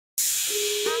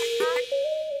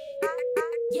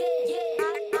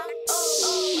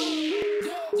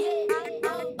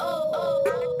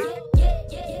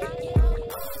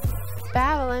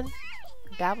Babbling.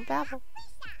 Babble, babble.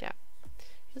 Yeah.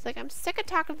 He's like, I'm sick of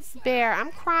talking to this bear.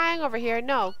 I'm crying over here.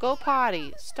 No, go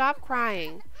potty. Stop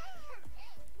crying.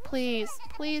 Please,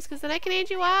 please, because then I can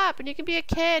age you up and you can be a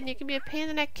kid and you can be a pain in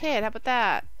the neck kid. How about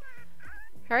that?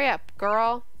 Hurry up,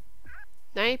 girl.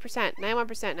 90%, 91%,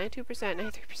 92%,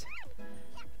 93%.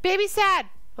 Baby's sad!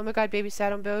 Oh my god, baby's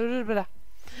sad. I don't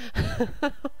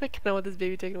want this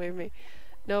baby taken away from me.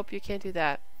 Nope, you can't do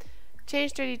that.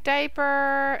 Change dirty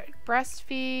diaper,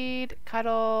 breastfeed,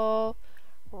 cuddle,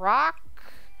 rock,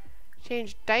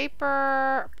 change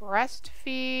diaper,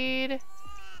 breastfeed,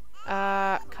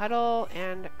 cuddle,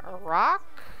 and rock.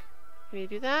 Can you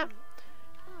do that?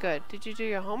 Good. Did you do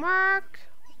your homework?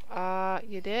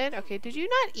 You did? Okay, did you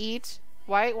not eat?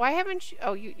 Why haven't you?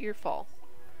 Oh, you're full.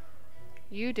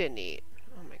 You didn't eat.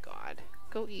 Oh my god.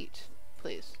 Go eat,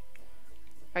 please.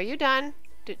 Are you done?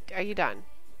 Are you done?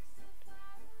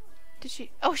 Did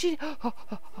she? Oh, she. Oh.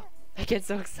 I get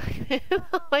so excited.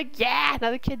 Like, yeah,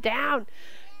 another kid down.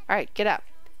 All right, get up.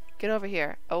 Get over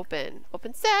here. Open.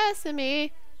 Open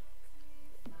sesame.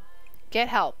 Get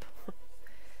help.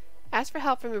 Ask for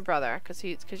help from your brother, cause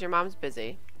your mom's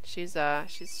busy. She's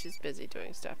busy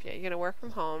doing stuff. Yeah, you're gonna work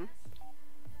from home.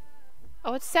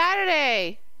 Oh, it's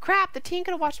Saturday. Crap, the teen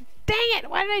could have watched. Dang it!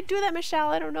 Why did I do that, Michelle?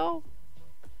 I don't know.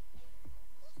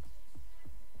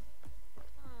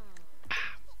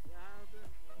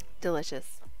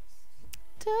 Delicious.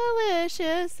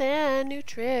 Delicious and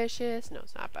nutritious. No,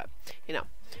 it's not, but you know.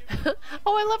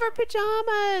 Oh, I love her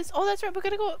pajamas. Oh, that's right. We're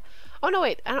gonna go. Oh no,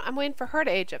 wait. I'm waiting for her to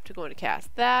age up to go into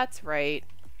cast. That's right.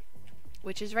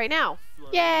 Which is right now.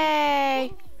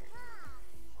 Yay!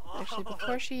 Actually,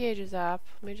 before she ages up,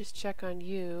 let me just check on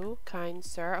you, kind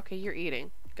sir. Okay, you're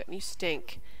eating. Good, you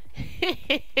stink.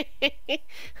 He's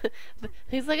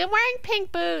like, I'm wearing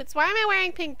pink boots. Why am I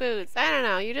wearing pink boots? I don't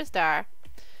know. You just are.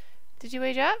 Did you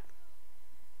age up?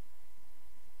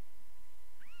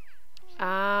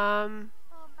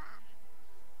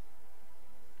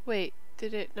 Wait,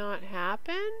 did it not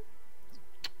happen?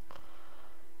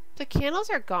 The candles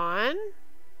are gone?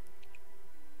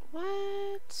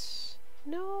 What?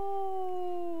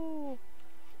 No.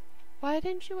 Why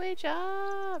didn't you age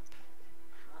up?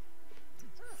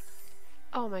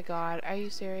 Oh my god, are you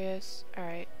serious?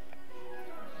 Alright.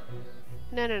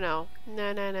 No.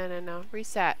 No.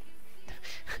 Reset.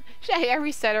 I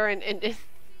reset her and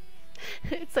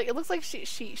it's like, it looks like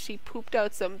she pooped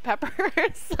out some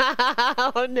peppers.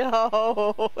 Oh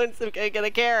no. And some, get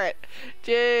a carrot.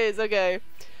 Jeez, okay.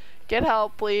 Get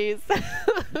help, please.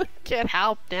 Get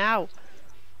help now.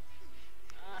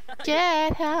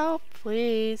 Get help,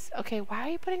 please. Okay, why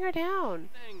are you putting her down?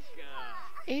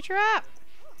 Age her up.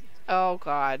 Oh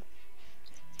god.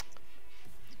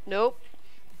 Nope.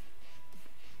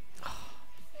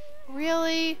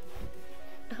 Really?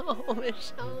 Oh,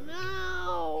 Michelle,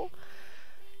 no.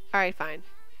 Alright, fine.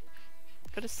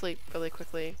 Go to sleep really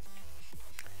quickly.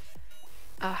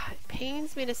 It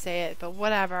pains me to say it, but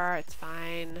whatever. It's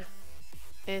fine.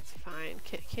 It's fine.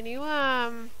 Can you,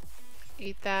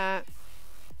 eat that?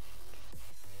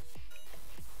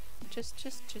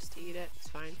 Just eat it. It's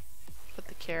fine. Put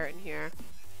the carrot in here.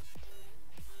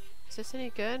 Is this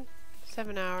any good?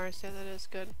 7 hours. Yeah, that is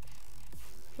good.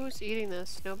 Who's eating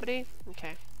this? Nobody?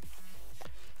 Okay.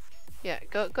 Yeah,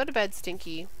 go to bed,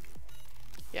 Stinky.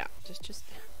 Yeah, just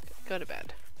go to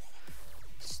bed.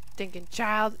 Stinking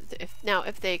child.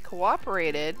 If they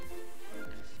cooperated,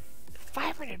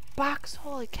 $500,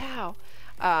 holy cow.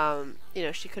 You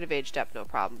know, she could have aged up no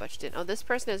problem, but she didn't. Oh, this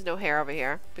person has no hair over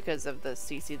here because of the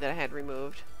CC that I had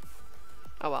removed.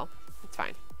 Oh well, it's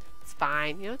fine. It's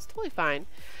fine. You know, it's totally fine.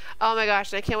 Oh my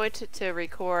gosh, and I can't wait to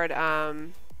record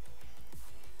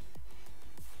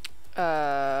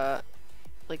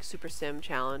like Super Sim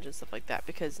challenge and stuff like that,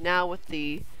 because now with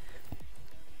the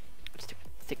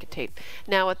stick of tape,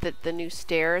 now with the new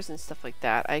stairs and stuff like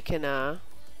that, I can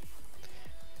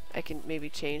maybe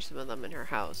change some of them in her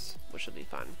house, which will be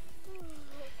fun.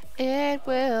 It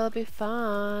will be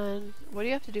fun. What do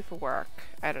you have to do for work?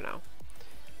 I don't know.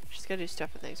 She's gotta do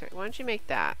stuff and things, right? Why don't you make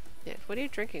that? Yeah. What are you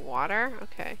drinking? Water?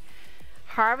 Okay.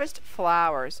 Harvest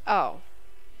flowers. Oh,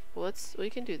 well, we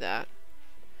can do that.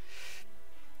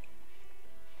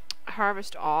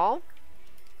 Harvest all?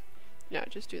 Yeah,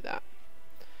 just do that.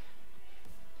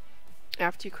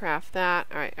 After you craft that.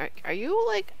 Alright, are you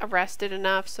like arrested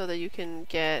enough so that you can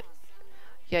get...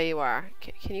 Yeah, you are.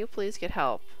 Can you please get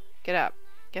help? Get up.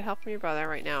 Get help from your brother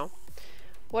right now.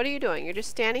 What are you doing? You're just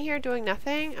standing here doing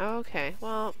nothing? Oh, okay,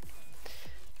 well,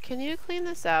 can you clean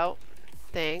this out?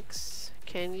 Thanks.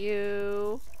 can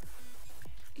you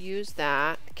use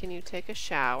that? Can you take a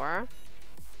shower?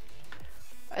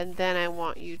 And then I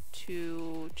want you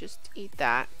to just eat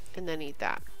that and then eat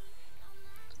that.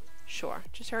 Sure,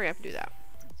 just hurry up and do that.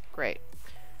 Great.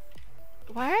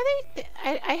 Why are they...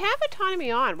 I have autonomy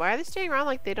on. Why are they staying around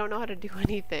like they don't know how to do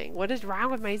anything? What is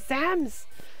wrong with my Zems?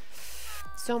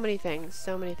 So many things.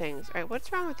 So many things. Alright,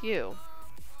 what's wrong with you?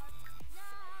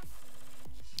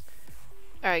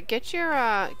 Alright, get your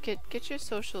get your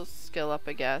social skill up,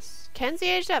 I guess. Kenzie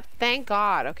aged up. Thank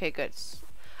God. Okay, good.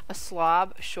 A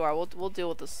slob? Sure, we'll deal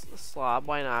with the slob.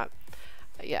 Why not?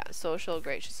 Yeah, social,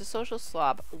 great. She's a social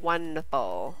slob.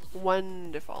 Wonderful.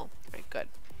 Wonderful. Alright, good.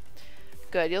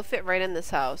 Good, you'll fit right in this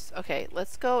house. Okay,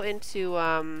 let's go into,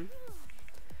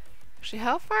 actually,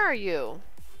 how far are you?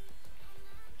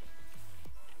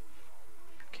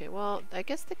 Okay, well, I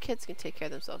guess the kids can take care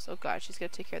of themselves. Oh god, she's gonna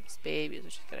take care of this baby is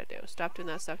what she's gonna do. Stop doing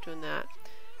that, stop doing that.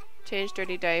 Change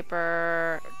dirty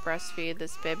diaper, breastfeed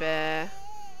this baby.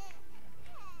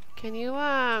 Can you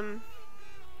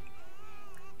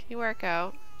work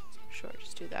out? Sure,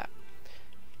 just do that.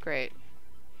 Great.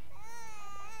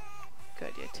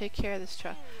 Good, yeah, take care of this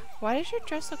child. Why does your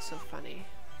dress look so funny?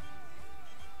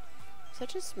 Is that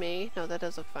just me? No, that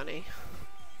does look funny.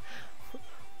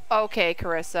 Okay,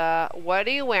 Carissa, what are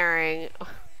you wearing?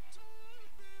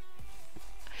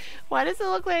 Why does it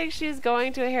look like she's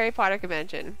going to a Harry Potter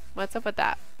convention? What's up with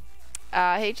that?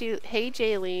 Hey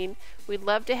Jaylene, we'd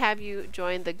love to have you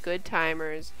join the Good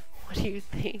Timers. What do you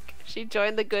think? She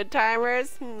joined the Good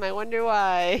Timers? I wonder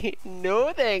why.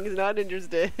 No thanks, not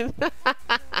interested.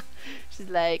 She's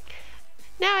like,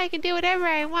 now I can do whatever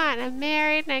I want. I'm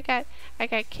married and I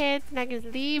got kids and I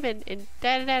can leave and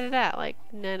da da da da da. Like,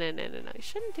 no. You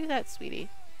shouldn't do that, sweetie.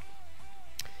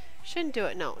 Shouldn't do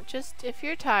it. No, just if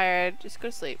you're tired, just go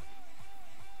to sleep.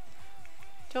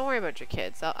 Don't worry about your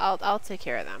kids. I'll take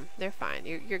care of them. They're fine.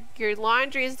 Your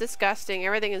laundry is disgusting.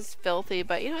 Everything is filthy,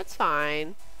 but you know it's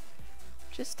fine.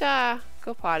 Just go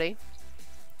potty.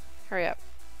 Hurry up.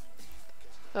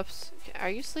 Oops. Are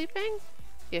you sleeping?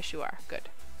 Yes, you are. Good.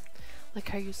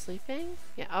 Like, are you sleeping?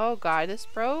 Yeah. Oh god, this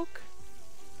broke.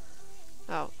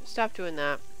 Oh, stop doing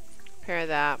that. Repair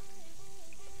that.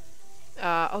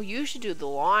 Oh, you should do the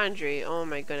laundry. Oh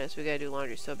my goodness, we gotta do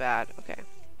laundry so bad. Okay.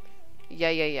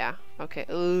 Yeah. Okay.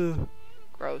 Ugh.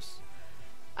 Gross.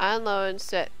 Unload and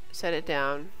set it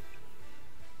down.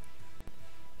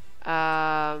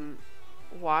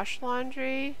 Wash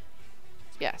laundry.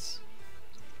 Yes.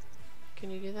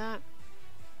 Can you do that?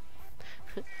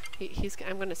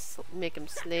 I'm gonna make him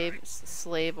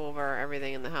slave over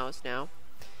everything in the house now.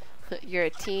 You're a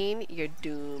teen. You're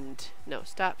doomed. No,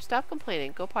 stop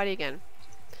complaining. Go potty again.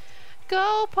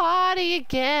 Go potty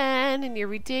again in your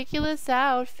ridiculous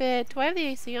outfit. Do I have the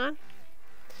AC on?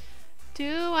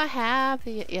 Do I have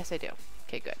the... Yes, I do.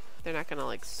 Okay, good. They're not gonna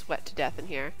like sweat to death in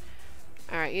here.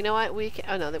 All right. You know what? We can...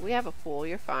 Oh no, we have a pool.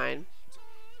 You're fine.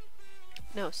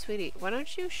 No, sweetie. Why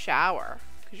don't you shower?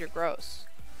 Because you're gross.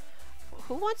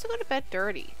 Who wants to go to bed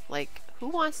dirty? Like, who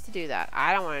wants to do that?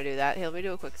 I don't want to do that. Hey, let me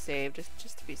do a quick save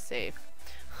just to be safe.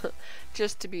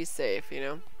 Just to be safe, you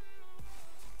know?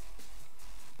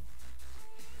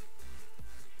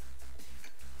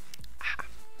 Ah,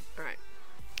 alright.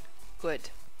 Good.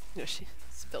 No, she's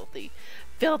filthy.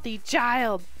 Filthy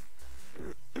child!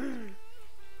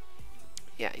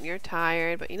 Yeah, and you're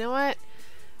tired, but you know what?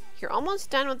 You're almost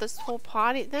done with this whole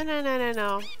potty.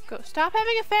 No. Go. Stop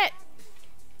having a fit!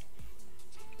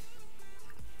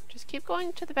 Just keep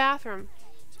going to the bathroom.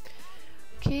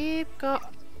 Keep go.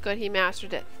 Good, he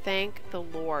mastered it. Thank the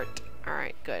Lord.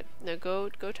 Alright, good. Now go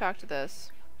talk to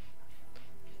this.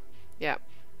 Yep.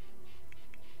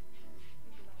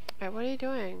 Alright, what are you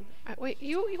doing? Wait,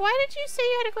 why did you say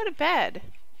you had to go to bed?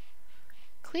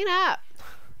 Clean up.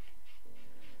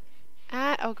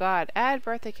 Oh god, add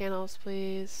birthday candles,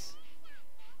 please.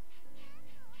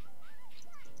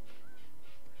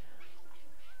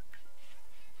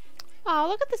 Oh,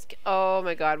 look at this. Oh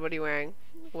my god, what are you wearing?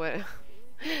 What?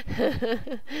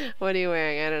 What are you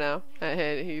wearing? I don't know.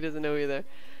 He doesn't know either.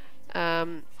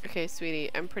 Okay, sweetie.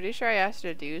 I'm pretty sure I asked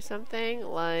her to do something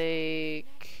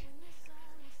like...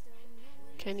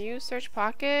 Can you search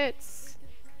pockets?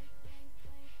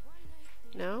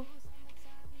 No?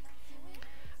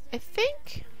 I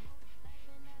think...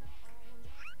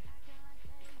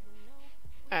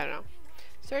 I don't know.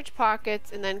 Search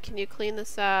pockets, and then can you clean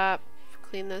this up?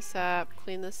 Clean this up,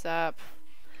 clean this up,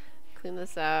 clean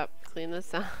this up, clean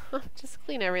this up. Just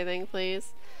clean everything,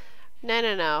 please.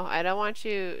 No. I don't want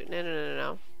you...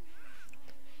 No.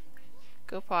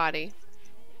 Go potty.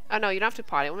 Oh, no, you don't have to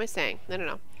potty. What am I saying?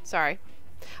 No. Sorry.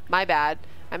 My bad.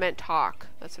 I meant talk.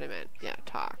 That's what I meant. Yeah,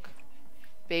 talk.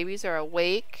 Babies are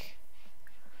awake.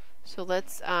 So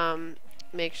let's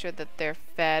make sure that they're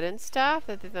fed and stuff,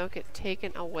 that they don't get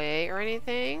taken away or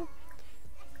anything.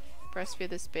 Breastfeed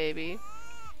this baby.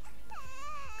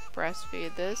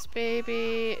 Breastfeed this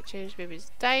baby. Change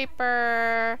baby's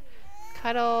diaper.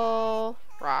 Cuddle.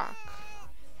 Rock.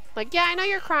 Like, yeah, I know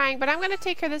you're crying, but I'm going to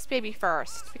take care of this baby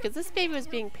first. Because this baby was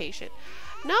being patient.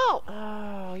 No!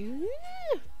 Oh, you...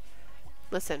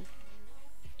 Listen.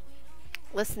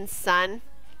 Listen, son.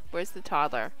 Where's the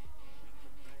toddler?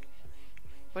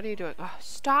 What are you doing? Oh,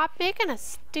 stop making a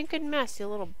stinking mess, you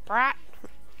little brat.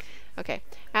 Okay.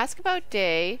 Ask about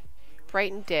day.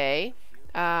 Brighten day.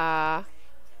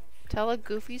 Tell a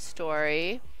goofy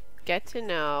story. Get to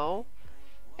know.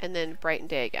 And then brighten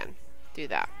day again. Do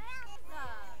that.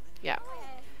 Yeah.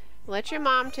 Let your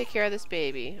mom take care of this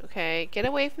baby, okay? Get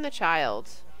away from the child.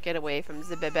 Get away from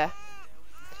the baby.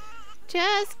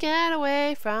 Just get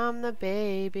away from the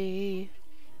baby.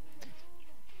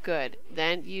 Good.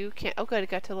 Then you can... Oh, good. It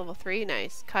got to level 3.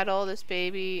 Nice. Cuddle this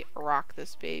baby. Rock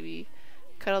this baby.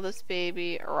 Cuddle this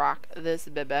baby. Rock this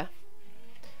baby.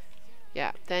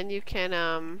 Yeah. Then you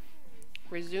can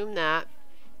resume that.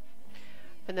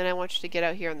 And then I want you to get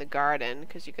out here in the garden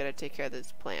because you got to take care of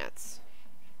these plants.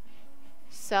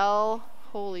 Sell.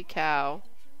 Holy cow.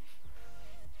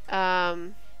 Oh,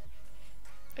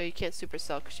 you can't super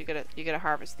sell because you gotta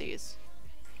harvest these.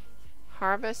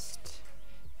 Harvest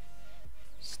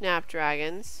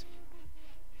snapdragons.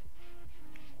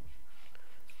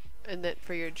 And then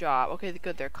for your job. Okay,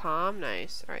 good. They're calm.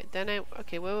 Nice. All right. Then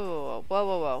okay.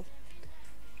 Whoa.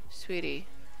 Sweetie.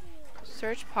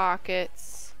 Search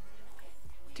pockets.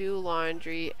 Do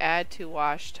laundry. Add to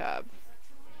wash tub.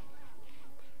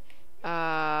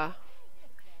 Do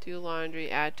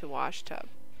laundry. Add to wash tub.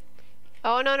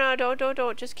 Oh, no,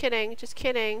 don't. Just kidding. Change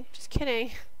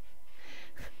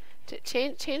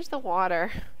the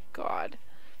water. God.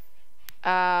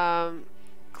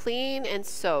 Clean and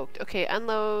soaked. Okay,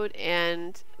 unload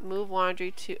and move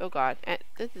laundry to... Oh, God. Yeah,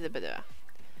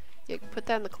 put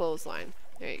that in the clothesline.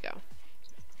 There you go.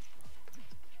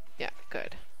 Yeah,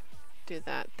 good. Do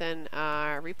that. Then,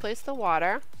 replace the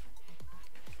water.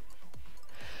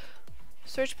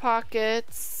 Search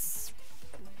pockets.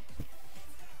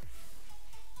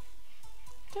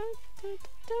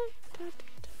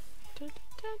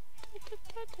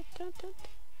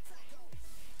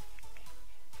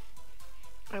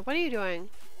 What are you doing?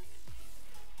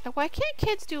 Why can't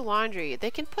kids do laundry? They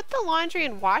can put the laundry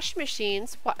in wash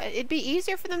machines. It'd be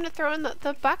easier for them to throw in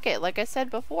the bucket, like I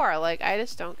said before. Like, I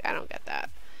don't get that.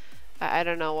 I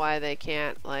don't know why they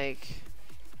can't, like...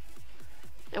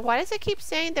 And why does it keep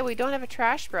saying that we don't have a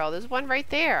trash barrel? There's one right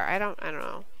there. I don't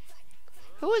know.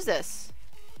 Who is this?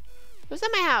 Who's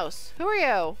at my house? Who are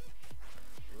you?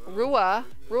 Rua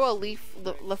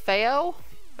Lefeo?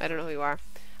 I don't know who you are.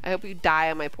 I hope you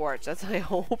die on my porch. That's what I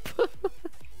hope. I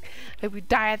hope you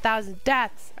die 1,000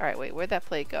 deaths. Alright, wait. Where'd that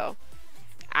plate go?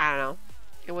 I don't know.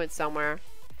 It went somewhere.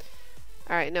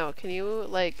 Alright, no. Can you,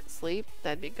 like, sleep?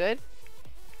 That'd be good.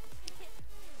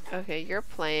 Okay, you're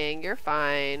playing. You're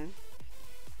fine.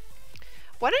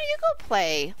 Why don't you go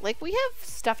play? Like, we have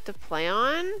stuff to play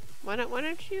on. Why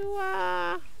don't you,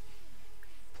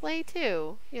 play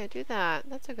too? Yeah, do that.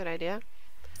 That's a good idea.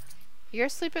 You're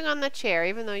sleeping on the chair,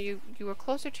 even though you were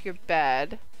closer to your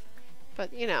bed.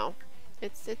 But, you know,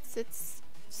 it's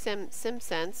sim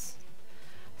sense.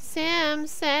 Sim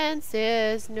sense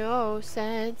is no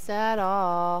sense at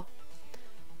all.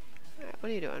 Alright,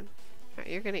 what are you doing?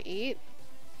 Alright, you're gonna eat?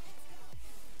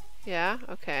 Yeah?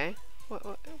 Okay.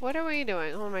 What are we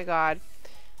doing? Oh my god.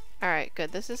 Alright,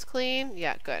 good. This is clean?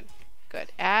 Yeah, good.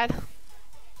 Good. Add.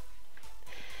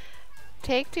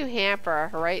 Take to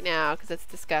hamper right now, because it's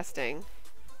disgusting.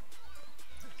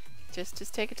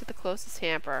 Just take it to the closest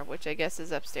hamper, which I guess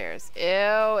is upstairs.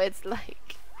 Ew, it's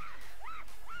like...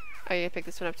 Oh, you gonna pick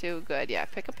this one up too? Good, yeah.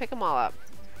 Pick them all up.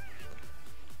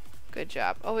 Good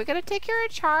job. Oh, we gotta take care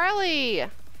of Charlie!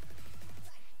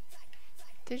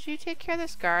 Did you take care of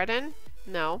this garden?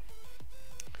 No.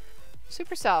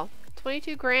 Supercell.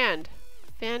 22 grand.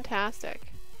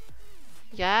 Fantastic.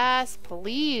 Yes,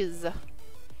 please.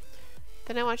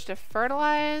 Then I want you to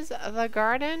fertilize the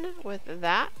garden with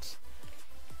that.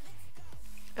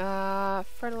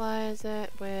 Fertilize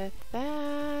it with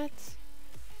that.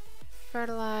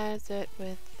 Fertilize it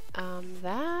with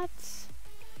that.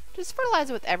 Just fertilize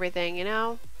it with everything, you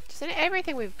know? Just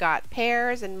everything we've got.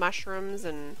 Pears and mushrooms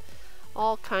and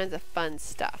all kinds of fun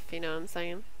stuff. You know what I'm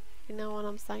saying? You know what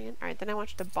I'm saying? Alright, then I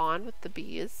want you to bond with the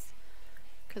bees.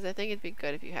 Because I think it'd be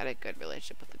good if you had a good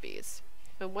relationship with the bees.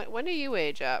 And when do you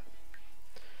age up?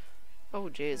 Oh,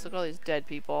 jeez. Look at all these dead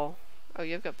people. Oh,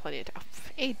 you've got plenty of time.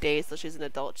 8 days till she's an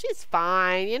adult. She's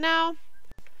fine, you know?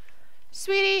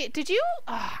 Sweetie, did you...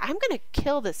 I'm gonna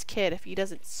kill this kid if he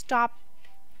doesn't stop.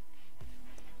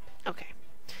 Okay.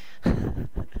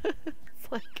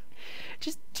 It's like...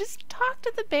 Just talk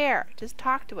to the bear. Just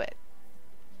talk to it.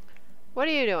 What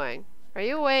are you doing? Are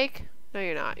you awake? No,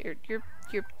 you're not. You're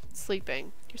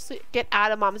sleeping. Get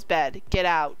out of mom's bed. Get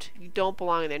out. You don't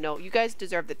belong in there. No, you guys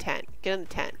deserve the tent. Get in the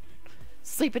tent.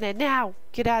 Sleep in it now.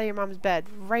 Get out of your mom's bed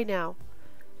right now.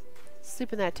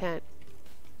 Sleep in that tent.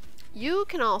 You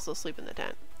can also sleep in the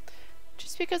tent.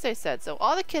 Just because I said so.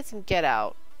 All the kids can get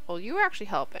out. Well, you were actually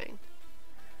helping.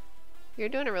 You're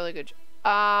doing a really good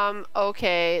job.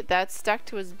 Okay. That's stuck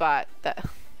to his butt. That...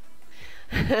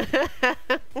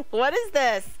 What is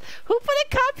this? Who put a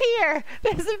cup here?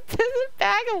 There's a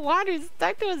bag of water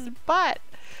stuck to his butt.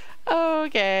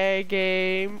 Okay,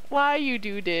 game. Why you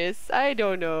do this? I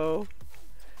don't know.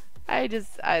 I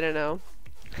don't know.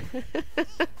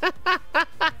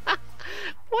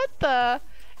 What the?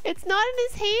 It's not in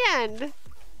his hand.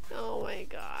 Oh my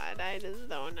god, I just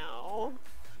don't know.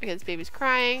 Okay, this baby's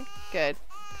crying. Good.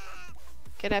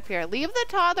 Get up here. Leave the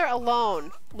toddler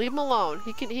alone. Leave him alone.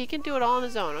 He can do it all on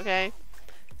his own, okay?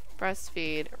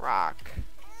 Breastfeed, rock.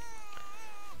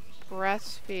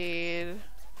 Breastfeed.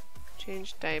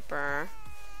 Change diaper.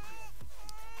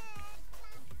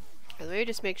 Okay, let me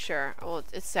just make sure. Well,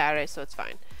 it's Saturday, so it's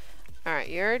fine. Alright,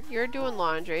 you're doing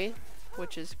laundry,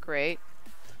 which is great.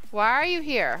 Why are you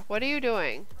here? What are you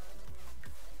doing?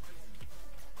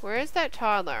 Where is that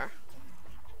toddler?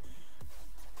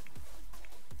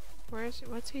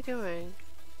 What's he doing?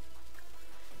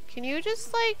 Can you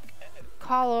just like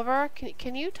call over?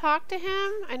 Can you talk to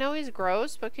him? I know he's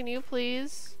gross, but can you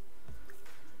please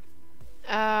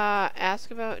ask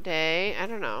about day? I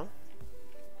don't know.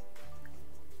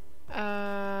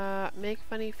 Make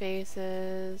funny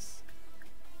faces.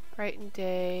 Brighten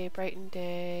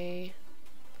day.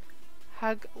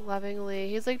 Hug lovingly.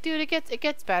 He's like, dude, it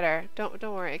gets better. Don't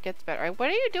worry, it gets better. All right, what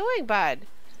are you doing, bud?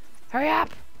 Hurry up!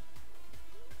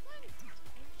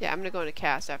 Yeah, I'm gonna go into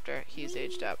cast after he's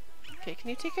aged up. Okay,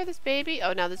 can you take care of this baby?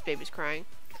 Oh, now this baby's crying.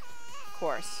 Of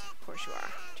course you are.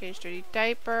 Change dirty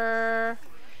diaper.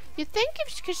 You think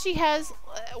because she has,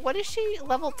 what is she,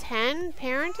 level 10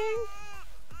 parenting?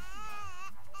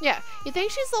 Yeah, you think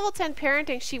she's level 10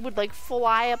 parenting, she would like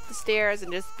fly up the stairs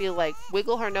and just be like,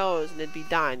 wiggle her nose and it'd be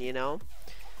done, you know?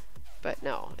 But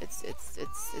no, it's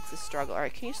a struggle. All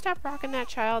right, can you stop rocking that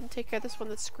child and take care of this one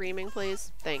that's screaming,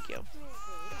 please? Thank you.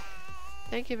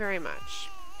 Thank you very much.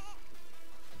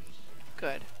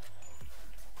 Good.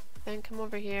 Then come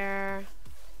over here.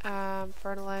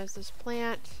 Fertilize this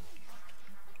plant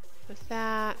with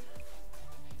that.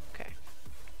 Okay.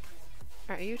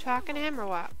 Alright, are you talking to him or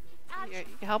what? You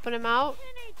helping him out?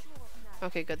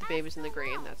 Okay, good. The baby's in the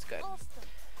green. That's good.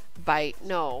 Bite.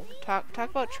 No. Talk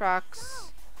about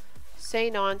trucks. Say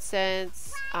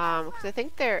nonsense. Because I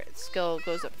think their skill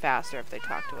goes up faster if they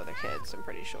talk to other kids. I'm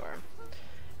pretty sure.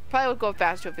 Probably would go up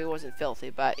faster if he wasn't filthy,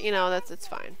 but you know, it's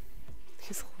fine.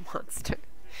 He's a little monster.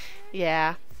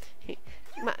 Yeah.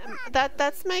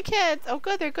 That's my kids. Oh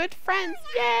good, they're good friends.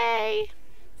 Yay!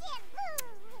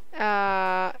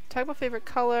 Talk about favorite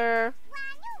color.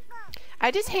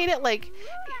 I just hate it, like,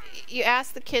 you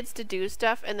ask the kids to do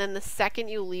stuff, and then the second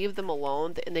you leave them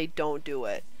alone, and they don't do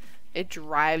it. It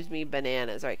drives me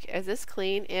bananas. Alright, is this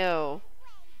clean? Ew.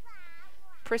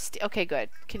 Okay, good.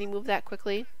 Can you move that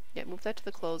quickly? Yeah, move that to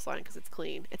the clothesline because it's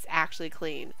clean. It's actually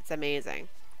clean. It's amazing.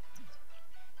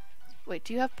 Wait,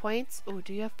 do you have points? Oh,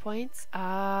 do you have points?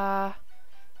 Oh,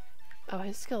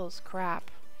 his skill is crap.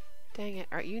 Dang it.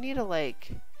 Alright, you need to like...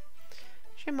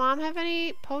 Does your mom have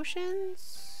any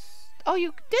potions? Oh,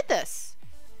 you did this!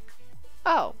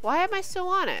 Oh, why am I still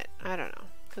on it? I don't know.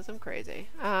 Because I'm crazy.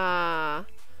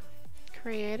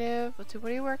 Creative. What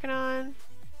are you working on?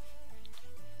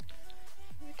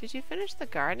 Did you finish the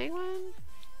gardening one?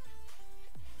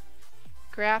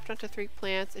 Graft onto 3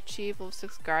 plants, achieve level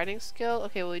 6 gardening skill.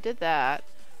 Okay, well we did that.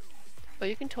 Oh,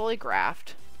 you can totally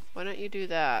graft. Why don't you do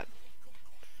that?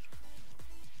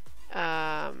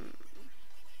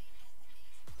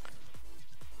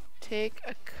 Take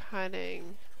a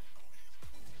cutting.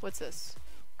 What's this?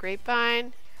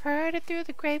 Grapevine. Heard it through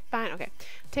the grapevine. Okay,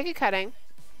 take a cutting.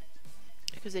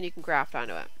 Because then you can graft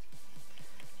onto it.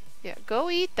 Yeah, go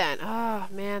eat then. Oh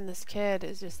man, this kid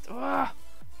is just... Oh.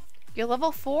 You're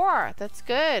level 4. That's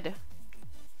good.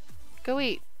 Go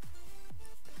eat.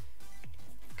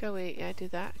 Go eat. Yeah, do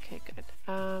that. Okay, good.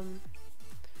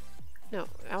 No,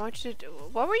 I want you to do...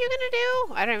 What were you gonna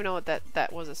do? I don't even know what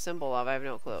that was a symbol of. I have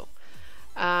no clue.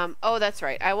 Oh, that's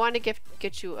right. I want to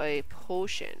get you a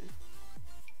potion.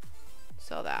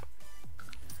 Sell that.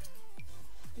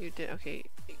 You did, okay.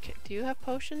 Do you have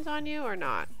potions on you or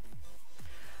not?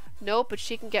 Nope, but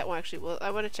she can get one actually. Well,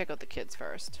 I want to check out the kids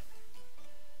first.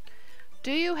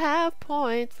 Do you have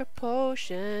points for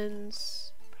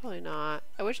potions? Probably not.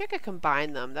 I wish I could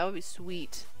combine them. That would be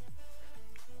sweet.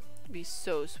 It'd be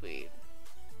so sweet.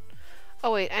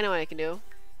 Oh wait, I know what I can do.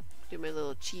 Do my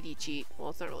little cheaty cheat. Well,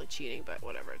 it's not really cheating, but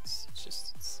whatever.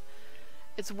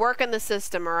 It's working the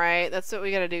system, alright? That's what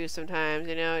we gotta do sometimes,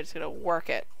 you know? Just gotta work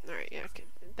it. Alright, yeah, okay.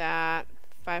 That.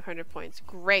 500 points.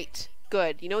 Great.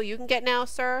 Good. You know what you can get now,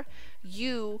 sir?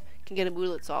 You can get a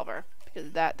moodlet solver.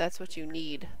 Because that's what you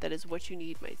need. That is what you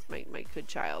need, my good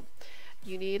child.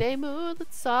 You need a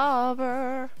moodlet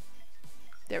solver.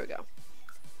 There we go.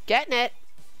 Getting it.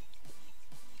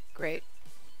 Great.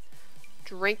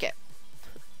 Drink it.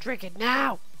 Drink it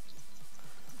now.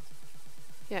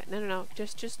 Yeah, no.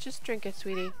 Just drink it,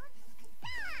 sweetie.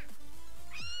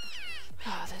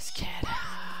 Oh, this kid.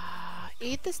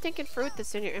 Eat the stinking fruit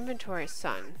that's in your inventory,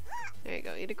 son. There you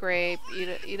go. Eat a grape.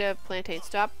 Eat a plantain.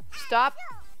 Stop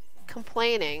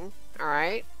complaining. All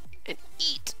right, and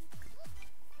eat.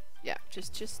 Yeah,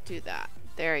 just do that.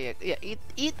 There you go. Yeah,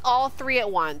 eat all three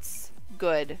at once.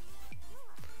 Good.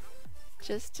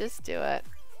 Just do it.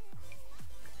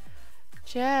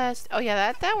 Oh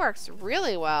yeah, that works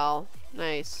really well.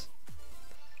 Nice.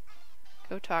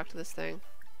 Go talk to this thing.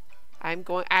 I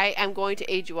am going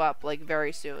to age you up like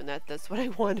very soon. That's what I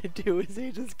want to do is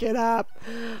just get up.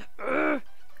 All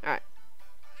right.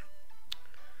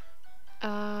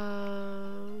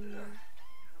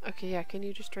 Okay, yeah, can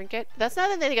you just drink it? That's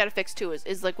another thing they gotta fix too,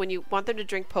 is like when you want them to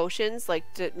drink potions, like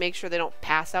to make sure they don't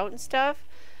pass out and stuff,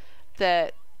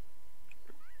 that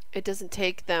it doesn't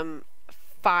take them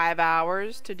 5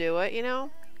 hours to do it, you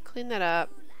know? Clean that up.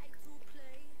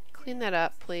 Clean that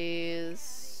up,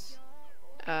 please.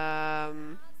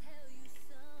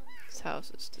 This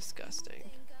house is disgusting.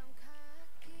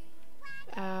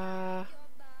 Yeah,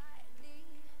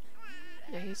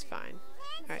 he's fine.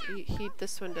 Alright,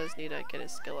 this one does need to get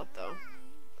his skill up though.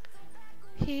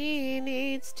 He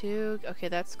needs to... Okay,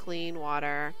 that's clean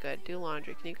water. Good. Do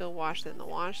laundry. Can you go wash that in the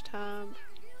wash tub?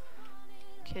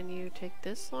 Can you take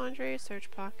this laundry, search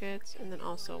pockets, and then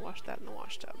also wash that in the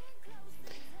wash tub?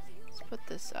 Let's put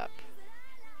this up.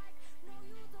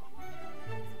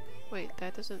 Wait,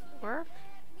 that doesn't work?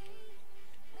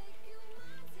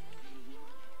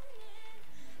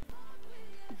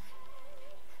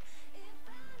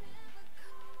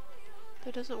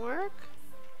 That doesn't work?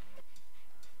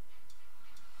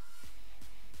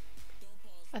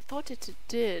 I thought it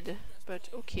did, but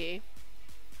okay.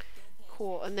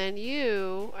 Cool. And then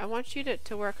I want you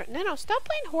to work on... No, stop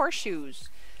playing horseshoes.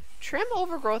 Trim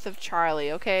overgrowth of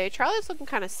Charlie, okay? Charlie's looking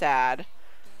kind of sad.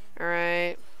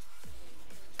 Alright.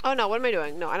 Oh no, what am I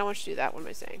doing? No, I don't want you to do that. What am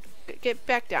I saying? Get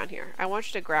back down here. I want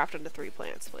you to graft onto 3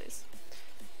 plants, please.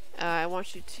 I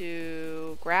want you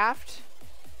to graft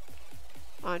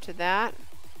onto that.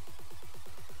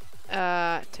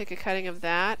 Take a cutting of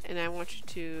that, and I want you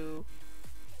to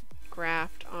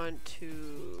graft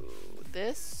onto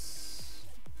this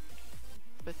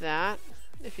with that,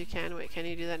 if you can. Wait, can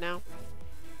you do that now?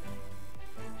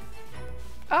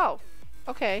 Oh,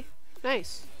 okay,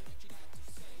 nice.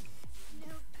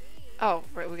 Oh,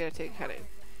 right, we gotta take a cutting.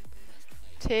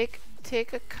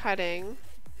 Take a cutting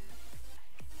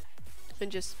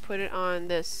and just put it on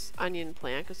this onion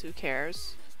plant, because who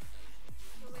cares?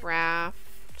 Graft.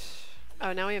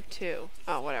 Oh, now we have 2.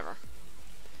 Oh, whatever.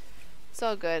 It's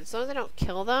all good. As long as I don't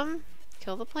kill them.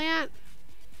 Kill the plant.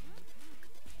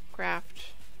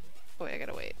 Graft. Oh, wait, I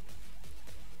gotta wait.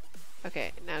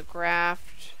 Okay, now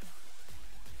graft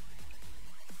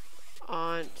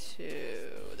onto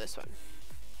this one.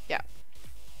 Yeah.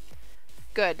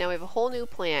 Good. Now we have a whole new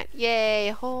plant. Yay!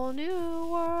 A whole new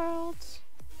world.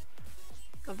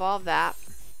 Evolve that.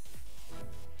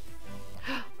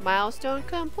 Milestone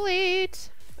complete.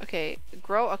 Okay,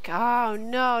 grow a cow. Oh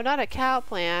no, not a cow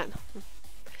plant.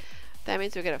 That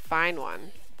means we're gonna find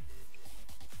one.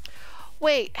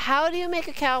 Wait, how do you make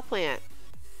a cow plant?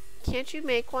 Can't you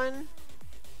make one?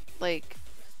 Like,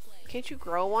 can't you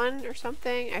grow one or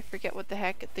something? I forget what the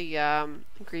heck the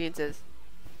ingredients is.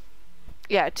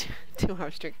 Yeah, 2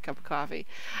 hours to drink a cup of coffee.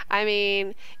 I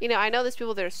mean, you know, I know there's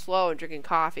people that are slow in drinking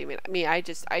coffee. I mean, I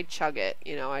chug it.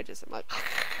 You know, I'm like,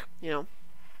 you know,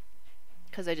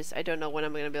 because I don't know when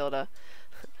I'm gonna be able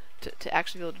to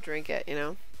actually be able to drink it. You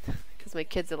know, because my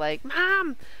kids are like,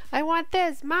 Mom, I want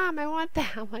this. Mom, I want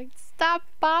that. I'm like, stop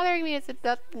bothering me. It's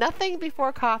nothing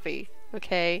before coffee.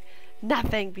 Okay,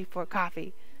 nothing before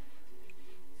coffee.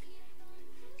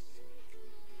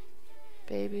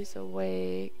 Baby's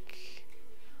awake.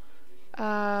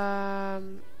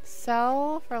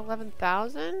 Sell for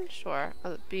 11,000? Sure.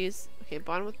 Bees. Okay,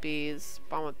 bond with bees.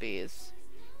 Bond with bees.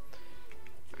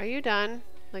 Are you done?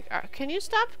 Like, can you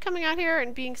stop coming out here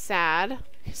and being sad?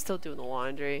 He's still doing the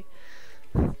laundry.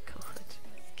 God,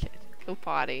 kid, go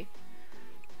potty.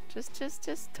 Just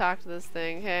talk to this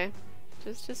thing, okay?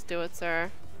 Just do it,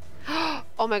 sir.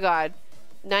 Oh my God,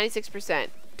 96%.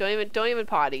 Don't even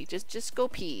potty. Just go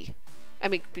pee. I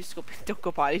mean, just go. Don't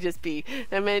go potty. Just pee.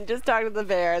 I mean, just talk to the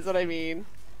bear. Is what I mean.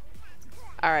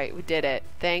 All right, we did it.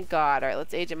 Thank God. All right,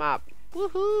 let's age him up.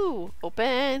 Woohoo!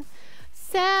 Open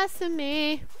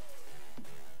sesame.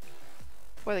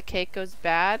 Before the cake goes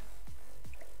bad.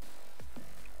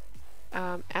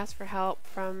 Ask for help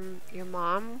from your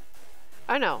mom.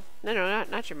 Oh no,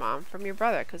 not your mom. From your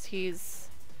brother, because he's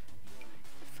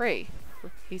free.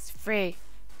 He's free.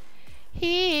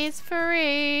 He's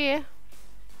free.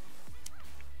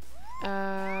 You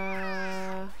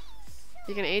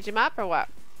gonna age him up or what?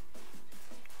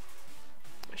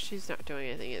 She's not doing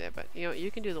anything either, but you know, you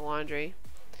can do the laundry.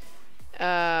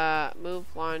 Move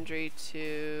laundry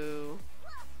to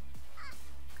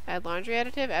add laundry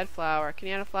additive, add flour. Can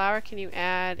you add a flour? Can you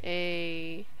add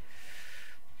a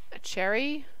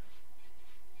cherry?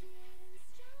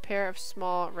 Pair of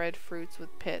small red fruits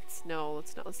with pits. No,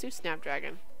 let's not. Let's do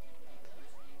snapdragon.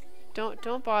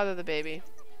 Don't bother the baby.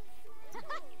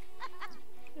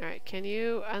 Alright, can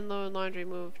you unload laundry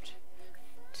moved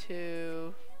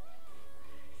to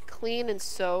clean and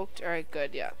soaked? Alright,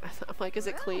 good, yeah. I'm like, is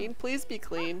it clean? Please be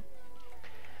clean.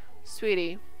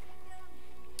 Sweetie,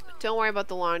 don't worry about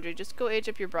the laundry. Just go age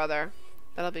up your brother.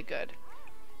 That'll be good.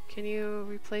 Can you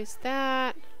replace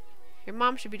that? Your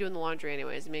mom should be doing the laundry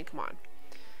anyways. I mean, come on.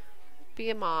 Be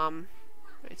a mom.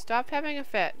 Alright, stop having a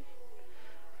fit.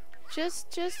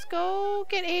 Just go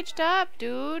get aged up,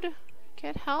 dude.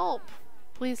 Get help.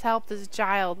 Please help this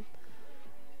child.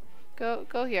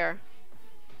 Go here.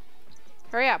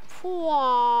 Hurry up.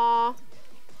 Aww.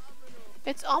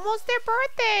 It's almost their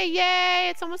birthday. Yay.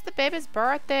 It's almost the baby's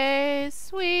birthday.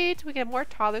 Sweet. We get more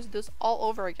toddlers do this all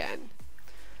over again.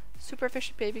 Super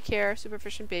efficient baby care. Super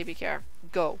efficient baby care.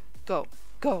 Go. Go.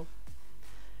 Go.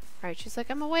 Alright, she's like,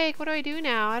 I'm awake. What do I do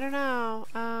now? I don't know.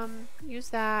 Use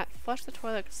that. Flush the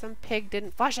toilet because some pig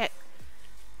didn't flush it.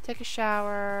 Take a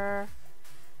shower.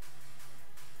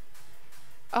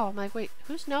 Oh, I'm like, wait,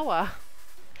 who's Noah?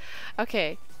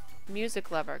 Okay. Music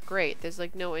lover. Great. There's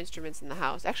like no instruments in the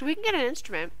house. Actually, we can get an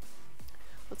instrument.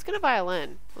 Let's get a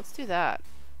violin. Let's do that.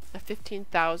 A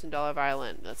 $15,000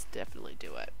 violin. Let's definitely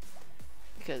do it.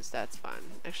 Because that's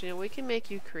fun. Actually, no, we can make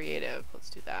you creative. Let's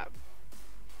do that.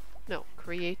 No,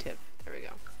 creative. There we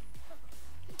go.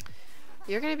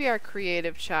 You're going to be our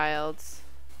creative child.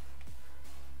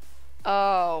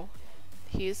 Oh.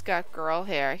 He's got girl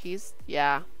hair.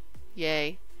 Yeah.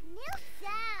 Yay.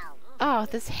 Oh,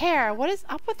 this hair. What is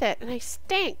up with it? And I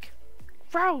stink.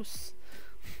 Gross.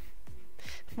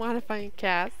 Modifying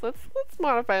cast. Let's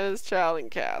modify this child in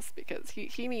cast because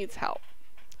he needs help.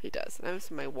 He does. And I'm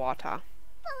some of my water.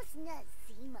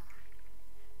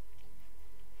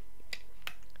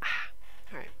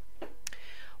 Alright.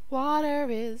 Water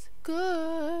is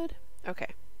good.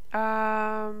 Okay.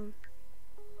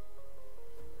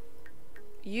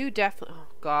 You definitely. Oh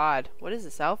God. What is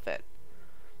this outfit?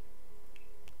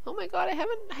 Oh my God, I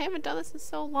haven't done this in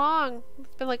so long.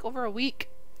 It's been like over a week.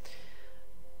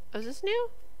 Oh, is this new?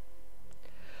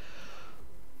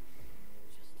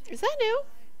 Is that new?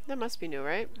 That must be new,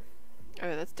 right?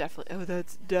 Oh, that's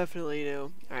definitely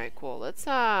new. Alright, cool. Let's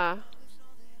not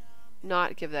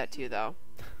give that to you though.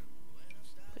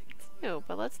 It's new,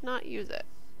 but let's not use it.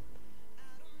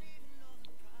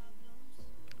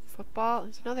 Football.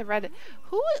 There's another Reddit.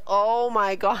 Who is, oh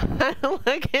my God,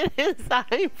 look at his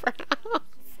eyebrows.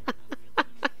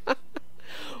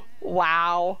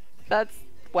 Wow.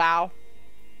 Wow.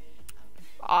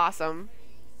 Awesome.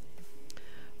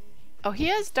 Oh, he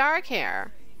has dark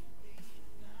hair.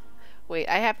 Wait,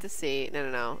 I have to see.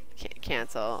 No.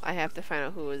 Cancel. I have to find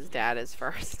out who his dad is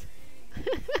first.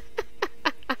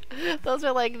 Those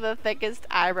are like the thickest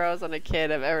eyebrows on a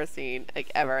kid I've ever seen,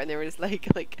 like ever, and they were just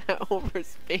like over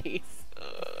his face.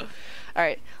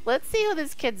 Alright, let's see who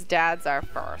this kid's dads are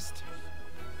first.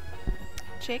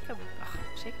 Jacob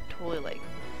totally like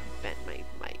bent my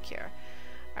mic here.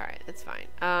 Alright, that's fine.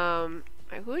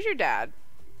 Right, who's your dad?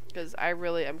 Because I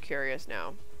really am curious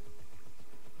now.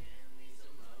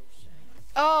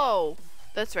 Oh!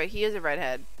 That's right, he is a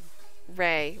redhead.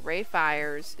 Ray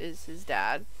Fires is his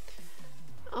dad.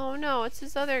 Oh no, it's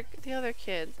the other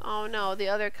kids. Oh no, the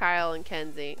other Kyle and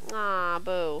Kenzie. Ah,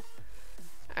 boo.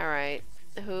 Alright.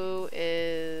 Who's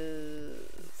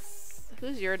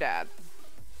your dad?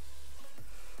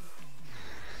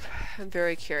 I'm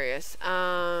very curious.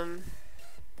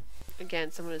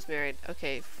 Again, someone who's married.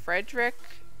 Okay, Frederick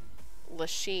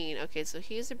Lachine. Okay, so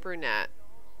he's a brunette.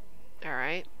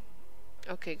 Alright.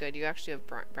 Okay, good. You actually have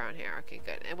brown hair. Okay,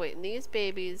 good. And wait, and these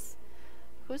babies...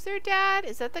 Who's their dad?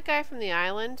 Is that the guy from the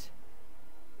island?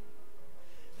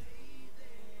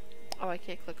 Oh, I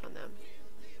can't click on them.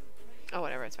 Oh,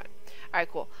 whatever. It's fine.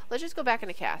 Alright, cool. Let's just go back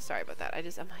into cast. Sorry about that.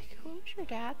 I'm like, who's your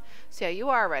dad? So, yeah, you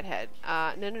are a redhead.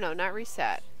 No, not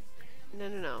reset.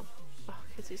 No. Oh,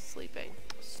 because he's sleeping.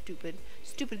 Stupid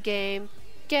game.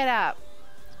 Get up.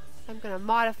 I'm gonna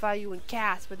modify you in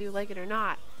cast, whether you like it or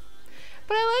not.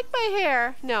 But I like my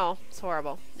hair. No, it's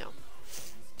horrible. No.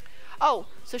 Oh,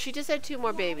 so she just had 2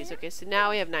 more babies. Okay, so now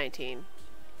we have 19.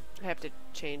 I have to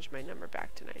change my number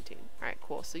back to 19. Alright,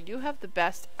 cool. So you have the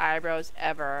best eyebrows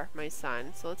ever, my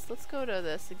son. So let's go to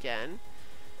this again.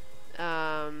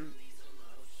 Let's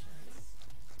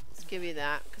give you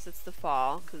that, because it's the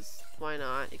fall, because why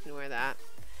not? You can wear that.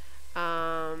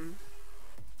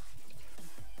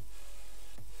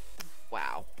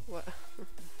 Wow. What?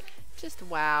 Just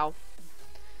wow.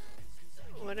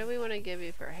 What do we want to give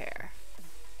you for hair?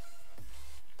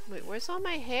 Wait, where's all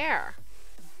my hair?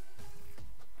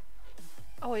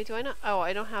 Oh wait, do I not? Oh,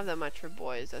 I don't have that much for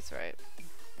boys. That's right.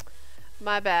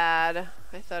 My bad.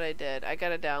 I thought I did. I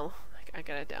gotta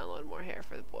download more hair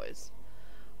for the boys.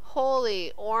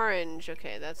 Holy orange.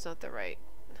 Okay, that's not the right.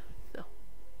 No.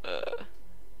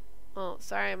 Oh,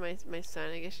 sorry, my son.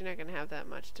 I guess you're not gonna have that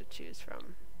much to choose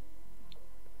from.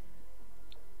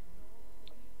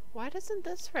 Why doesn't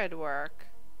this red work?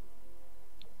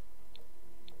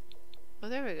 Oh,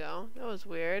 there we go. That was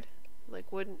weird. Like,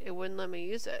 it wouldn't let me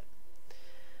use it.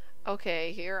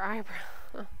 Okay, here are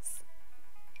eyebrows.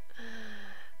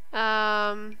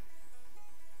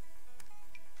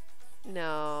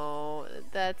 No,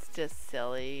 that's just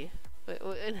silly.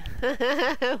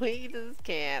 We just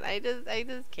can't. I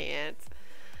just can't.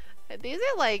 These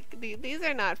are like, these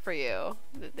are not for you.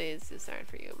 These just aren't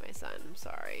for you, my son. I'm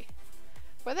sorry.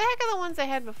 Where the heck are the ones I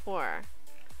had before?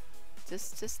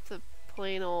 Just the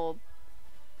plain old.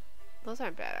 Those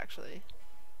aren't bad, actually.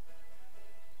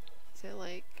 Is it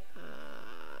like,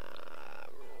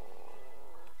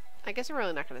 I guess we're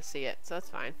really not going to see it, so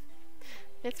that's fine.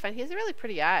 It's fine. He has really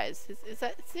pretty eyes. Does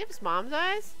he have his mom's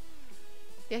eyes?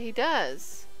 Yeah, he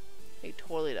does. He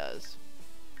totally does.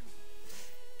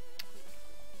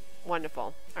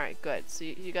 Wonderful. Alright, good. So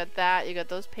you got that. You got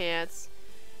those pants.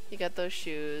 You got those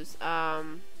shoes.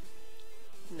 No.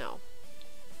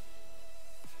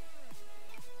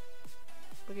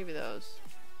 I'll give you those.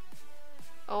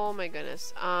 Oh my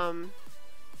goodness.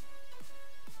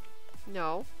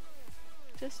 No.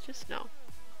 Just no.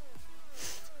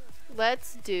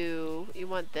 Let's do... You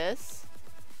want this?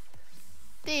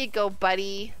 There you go,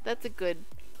 buddy. That's a good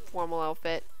formal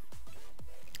outfit.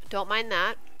 Don't mind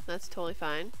that. That's totally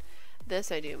fine.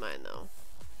 This I do mind, though.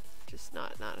 Just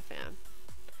not a fan.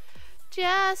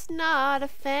 Just not a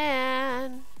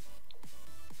fan.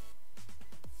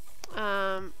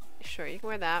 Sure, you can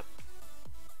wear that.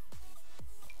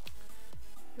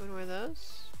 You want to wear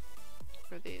those?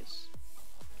 Or these?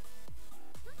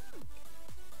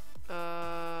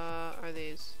 Are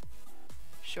these?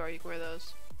 Sure, you can wear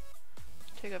those.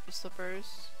 Take off your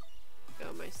slippers.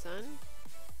 Go, my son.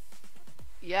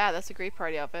 Yeah, that's a great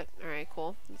party outfit. Alright,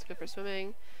 cool. That's good for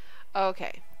swimming.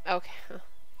 Okay.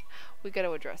 We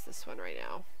gotta address this one right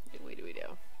now. What do we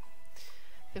do?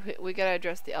 We gotta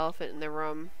address the elephant in the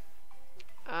room.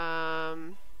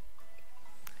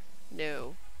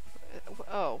 No.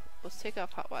 Oh, let's take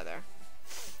off hot weather.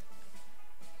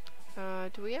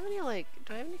 Do I have any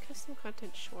custom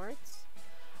content shorts?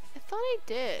 I thought I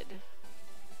did.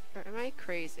 Or am I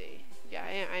crazy? Yeah,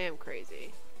 I am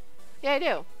crazy. Yeah, I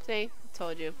do. See? I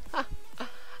told you.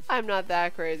 I'm not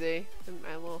that crazy. I'm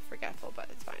a little forgetful, but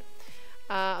it's fine.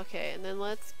 Okay, and then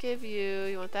let's give you...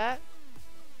 You want that?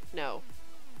 No.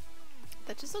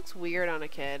 That just looks weird on a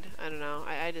kid. I don't know.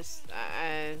 I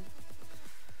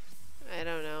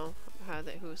don't know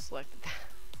who selected that.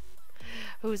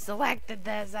 Who selected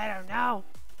this? I don't know.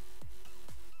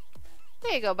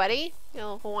 There you go, buddy. Your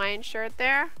little Hawaiian shirt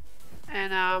there.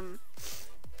 And,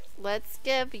 let's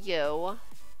give you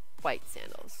white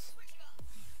sandals.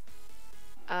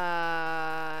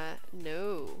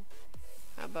 No.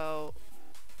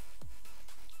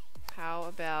 How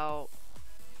about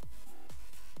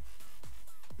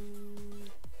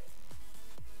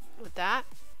with that?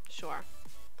 Sure.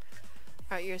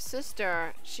 Alright, your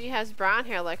sister, she has brown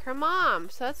hair like her mom,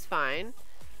 so that's fine.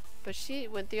 But she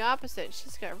went the opposite.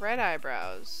 She's got red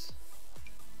eyebrows.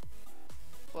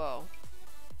 Whoa.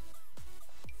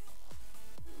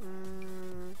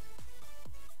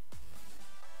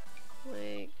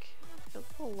 Like, it's a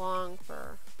little long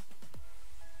for